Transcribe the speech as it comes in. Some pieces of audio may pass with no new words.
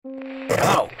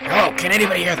Hello, hello, can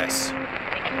anybody hear this?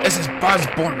 This is Buzz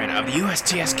Borman of the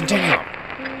USTS Continuum.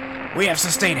 We have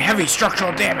sustained heavy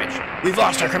structural damage. We've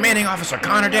lost our commanding officer,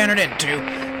 Connor Dannerton,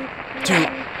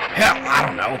 hell, I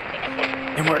don't know.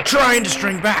 And we're trying to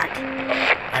string back.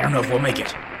 I don't know if we'll make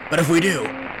it, but if we do,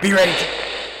 be ready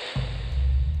to...